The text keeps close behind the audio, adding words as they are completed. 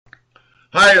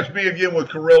Hi, it's me again with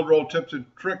Corel Draw Tips and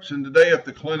Tricks, and today at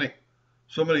the clinic,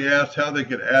 somebody asked how they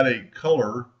could add a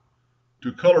color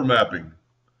to color mapping.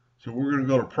 So we're going to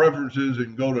go to Preferences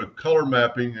and go to Color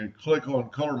Mapping and click on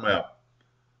Color Map.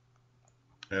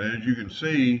 And as you can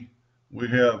see, we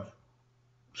have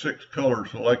 6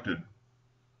 colors selected.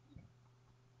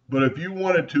 But if you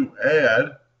wanted to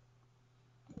add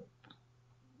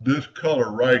this color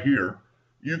right here,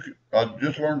 I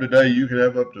just learned today you can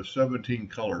have up to 17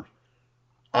 colors.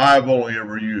 I've only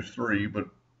ever used 3, but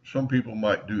some people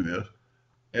might do this.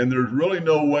 And there's really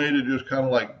no way to just kind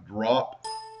of like drop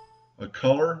a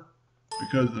color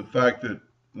because of the fact that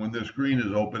when this screen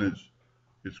is open,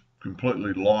 it's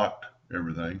completely locked,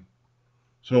 everything.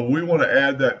 So we want to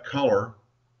add that color.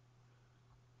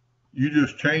 You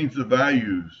just change the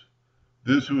values.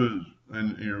 This is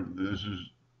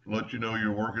let you know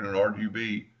you're working in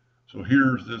RGB. So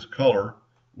here's this color,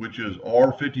 which is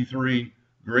R53,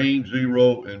 green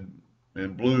 0,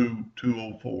 and blue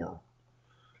 204.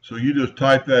 So you just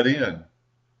type that in.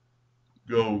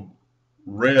 Go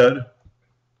red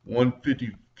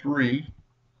 153,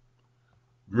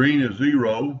 green is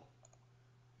 0,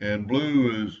 and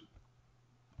blue is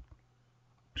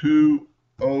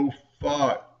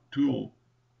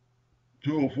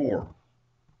 204.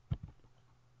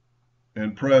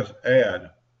 And press add.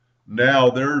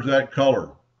 Now there's that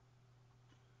color.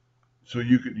 So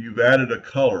you've added a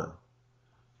color.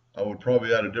 I would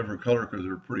probably add a different color because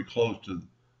they're pretty close to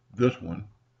this one,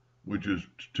 which is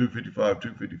 255,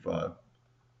 255.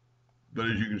 But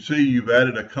as you can see, you've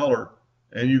added a color,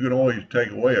 and you can always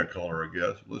take away a color, I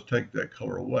guess. Let's take that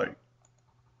color away.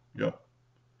 Yep.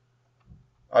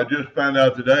 I just found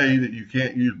out today that you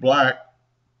can't use black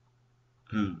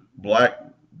because black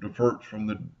departs from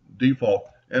the default.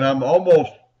 And I'm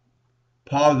almost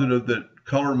positive that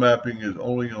color mapping is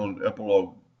only on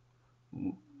Epilog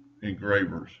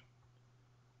engravers.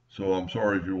 So I'm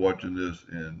sorry if you're watching this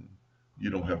and you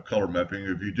don't have color mapping.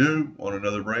 If you do on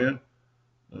another brand,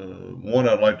 one,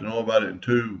 I'd like to know about it, and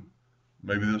two,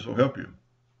 maybe this will help you.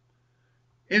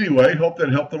 Anyway, hope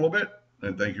that helped a little bit,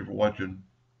 and thank you for watching.